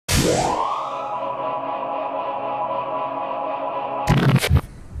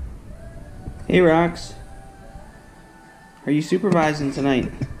Hey Rox, are you supervising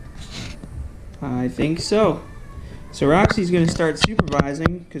tonight? I think so. So Roxy's going to start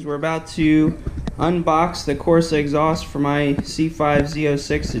supervising because we're about to unbox the Corsa exhaust for my C5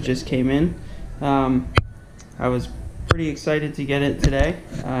 Z06 that just came in. I was pretty excited to get it today.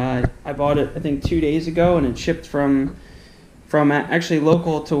 I bought it I think 2 days ago, and it shipped from actually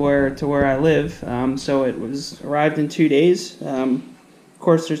local to where I live. So it was arrived in 2 days. Of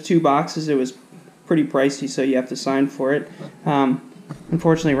course, there's 2 boxes. It was pretty pricey, so you have to sign for it.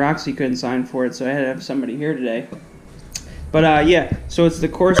 Unfortunately, Roxy couldn't sign for it, so I had to have somebody here today. But yeah, so it's the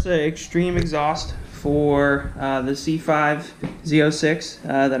Corsa Extreme exhaust for the C5 Z06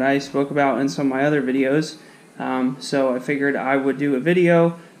 that I spoke about in some of my other videos. So I figured I would do a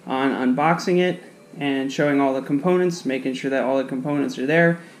video on unboxing it and showing all the components, making sure that all the components are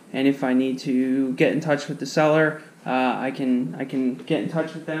there. And if I need to get in touch with the seller, I can get in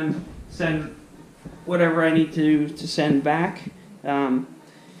touch with them, send whatever I need to send back.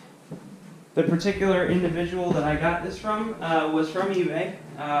 The particular individual that I got this from was from eBay.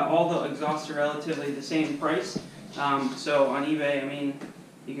 All the exhausts are relatively the same price. So on eBay, I mean,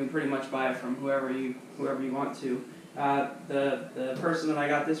 you can pretty much buy it from whoever you want to. The person that I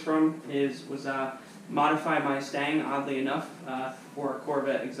got this from was Modify My Stang, oddly enough, for a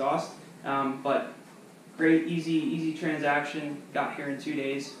Corvette exhaust. But great, easy transaction. Got here in 2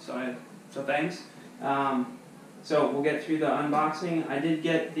 days, so thanks. So we'll get through the unboxing. I did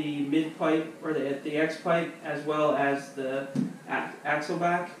get the mid pipe, or the X pipe, as well as the axle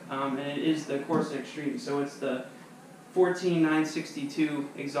back, and it is the Corsa Extreme. So it's the 14962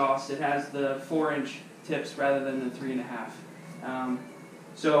 exhaust. It has the 4-inch tips rather than the 3.5.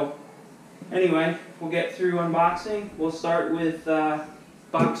 So anyway, we'll get through unboxing. We'll start with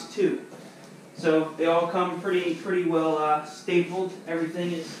box 2. So they all come pretty well stapled.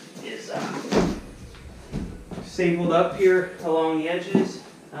 Everything is stapled up here along the edges.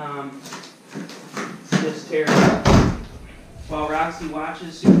 Just tear it up while Roxy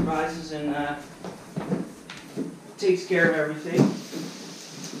watches, supervises, and takes care of everything.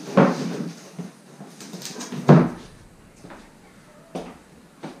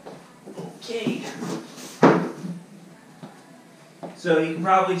 Okay. So you can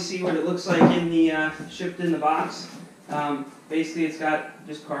probably see what it looks like in the shipped in the box. Basically, it's got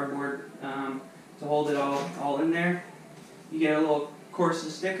just cardboard to hold it all in there. You get a little Corsa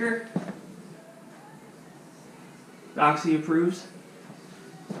sticker. Roxy approves.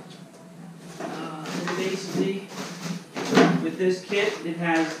 And basically, with this kit, it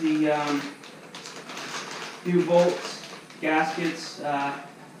has the new bolts, gaskets,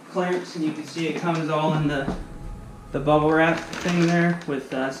 clamps, and you can see it comes all in the bubble wrap thing there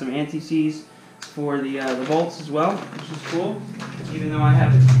with some anti-seize for the bolts as well, which is cool, even though I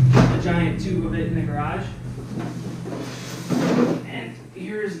have a giant tube of it in the garage. And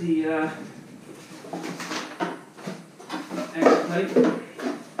here's the X-pipe.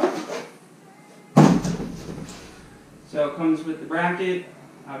 So it comes with the bracket,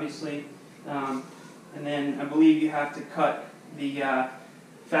 obviously, and then I believe you have to cut the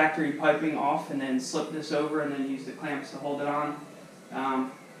factory piping off and then slip this over and then use the clamps to hold it on.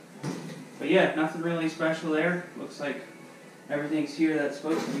 But yeah, nothing really special there. Looks like everything's here that's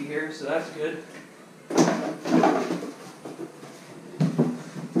supposed to be here, so that's good.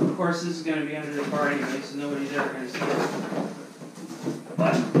 Of course, this is going to be under the car anyway, so nobody's ever going to see it.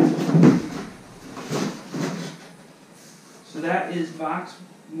 But so that is box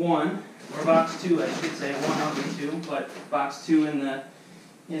 1, or box 2, I should say. 1 of the 2, but box 2 in the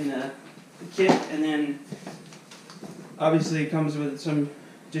kit, and then obviously it comes with some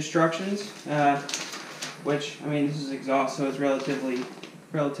instructions, which, I mean, this is exhaust, so it's relatively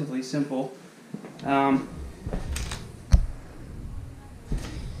simple. So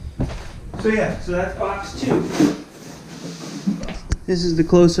yeah, so that's box 2. This is the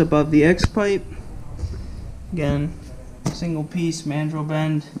close-up of the X pipe. Again, single piece mandrel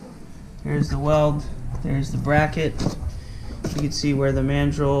bend. There's the weld. There's the bracket. You can see where the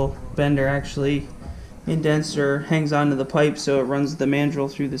mandrel bender actually indents or hangs onto the pipe, so it runs the mandrel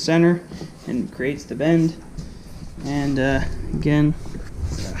through the center and creates the bend. And again,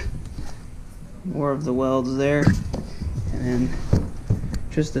 more of the welds there, and then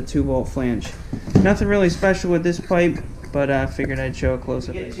just the 2-bolt flange. Nothing really special with this pipe, but I figured I'd show a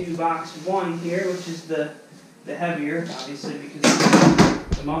close-up. Get to box 1 here, which is the heavier, obviously, because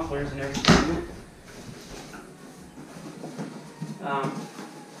of the mufflers and everything.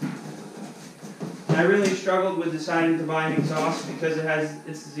 I really struggled with deciding to buy an exhaust because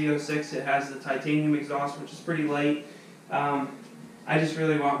it's the Z06, it has the titanium exhaust, which is pretty light. I just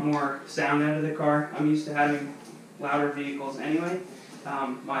really want more sound out of the car. I'm used to having louder vehicles anyway.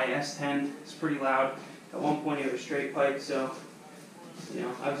 My S10 is pretty loud. At one point it was straight pipe, so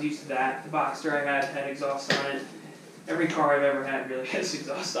I was used to that. The Boxster I had exhaust on it. Every car I've ever had really has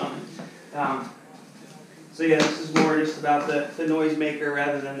exhaust on it. So yeah, this is more just about the noise maker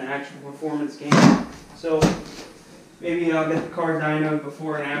rather than the actual performance gain. So maybe I'll get the car dynoed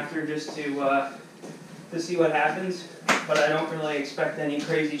before and after just to see what happens. But I don't really expect any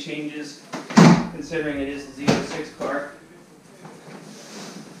crazy changes considering it is the Z06 car.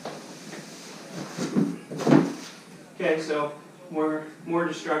 Okay, so more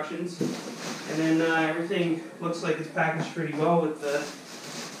destructions, and then everything looks like it's packaged pretty well with the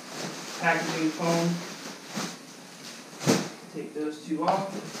packaging foam. Take those two off.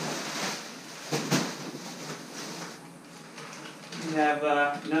 We have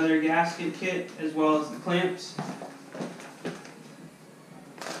another gasket kit as well as the clamps,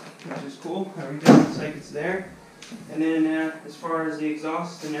 which is cool. Everything looks like it's there. And then as far as the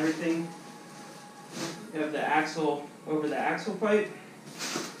exhaust and everything, you have the axle over the axle pipe,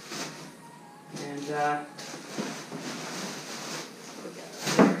 and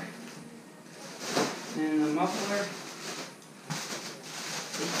and the muffler.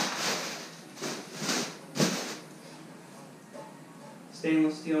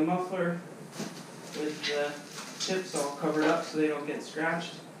 Stainless steel muffler with the tips all covered up so they don't get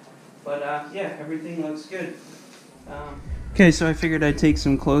scratched. But yeah, everything looks good. Okay, so I figured I'd take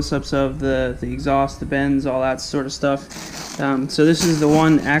some close-ups of the exhaust, the bends, all that sort of stuff. So this is the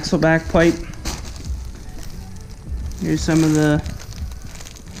one axle back pipe. Here's some of the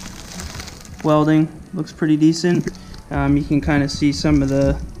welding. Looks pretty decent. You can kind of see some of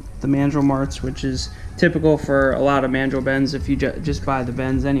the mandrel marks, which is typical for a lot of mandrel bends if you just buy the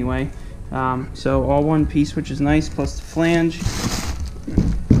bends anyway. So all one piece, which is nice, plus the flange.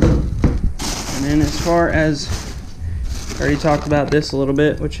 And then as far as, I already talked about this a little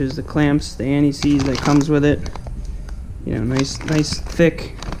bit, which is the clamps, the anti-seize that comes with it. Nice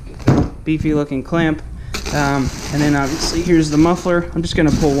thick, beefy looking clamp. And then obviously here's the muffler. I'm just going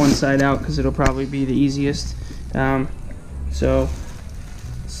to pull one side out because it'll probably be the easiest. So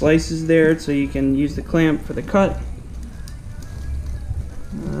slices there so you can use the clamp for the cut.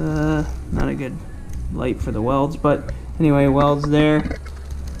 Not a good light for the welds, but anyway, welds there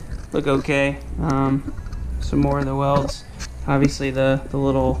look okay. Some more of the welds. Obviously the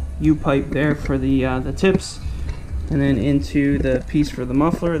little U-pipe there for the tips, and then into the piece for the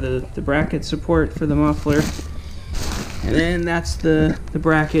muffler, the bracket support for the muffler, and then that's the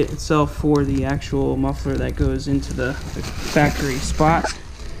bracket itself for the actual muffler that goes into the factory spot.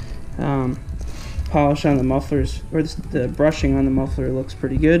 Polish on the mufflers, or the brushing on the muffler looks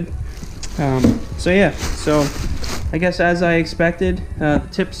pretty good. So yeah, so I guess as I expected, the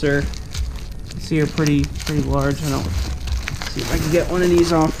tips are pretty large. I don't see if I can get one of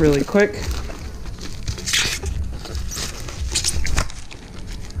these off really quick.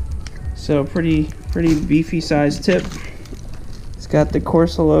 So pretty beefy sized tip. It's got the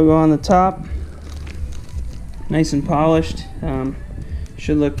Corsa logo on the top, nice and polished.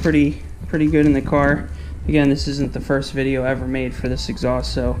 Should look pretty good in the car. Again, this isn't the first video ever made for this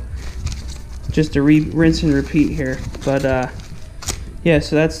exhaust, so just a rinse and repeat here. But yeah,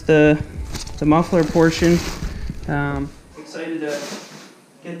 so that's the muffler portion. Excited to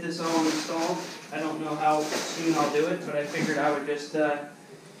get this all installed. I don't know how soon I'll do it, but I figured I would just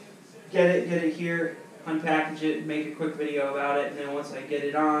get it here, unpackage it, make a quick video about it, and then once I get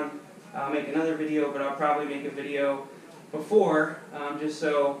it on, I'll make another video. But I'll probably make a video before, just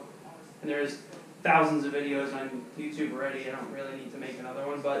so, and there's thousands of videos on YouTube already. I don't really need to make another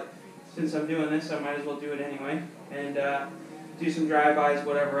one, but since I'm doing this, I might as well do it anyway, and do some drive-bys,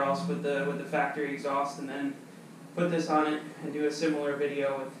 whatever else with the factory exhaust, and then put this on it and do a similar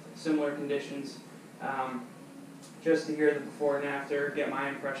video with similar conditions, just to hear the before and after, get my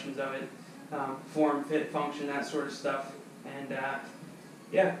impressions of it, form, fit, function, that sort of stuff, and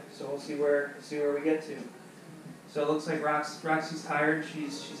yeah, so we'll see where we get to. So it looks like Roxy's tired.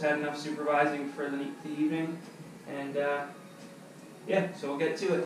 She's had enough supervising for the evening, and yeah, so we'll get to it.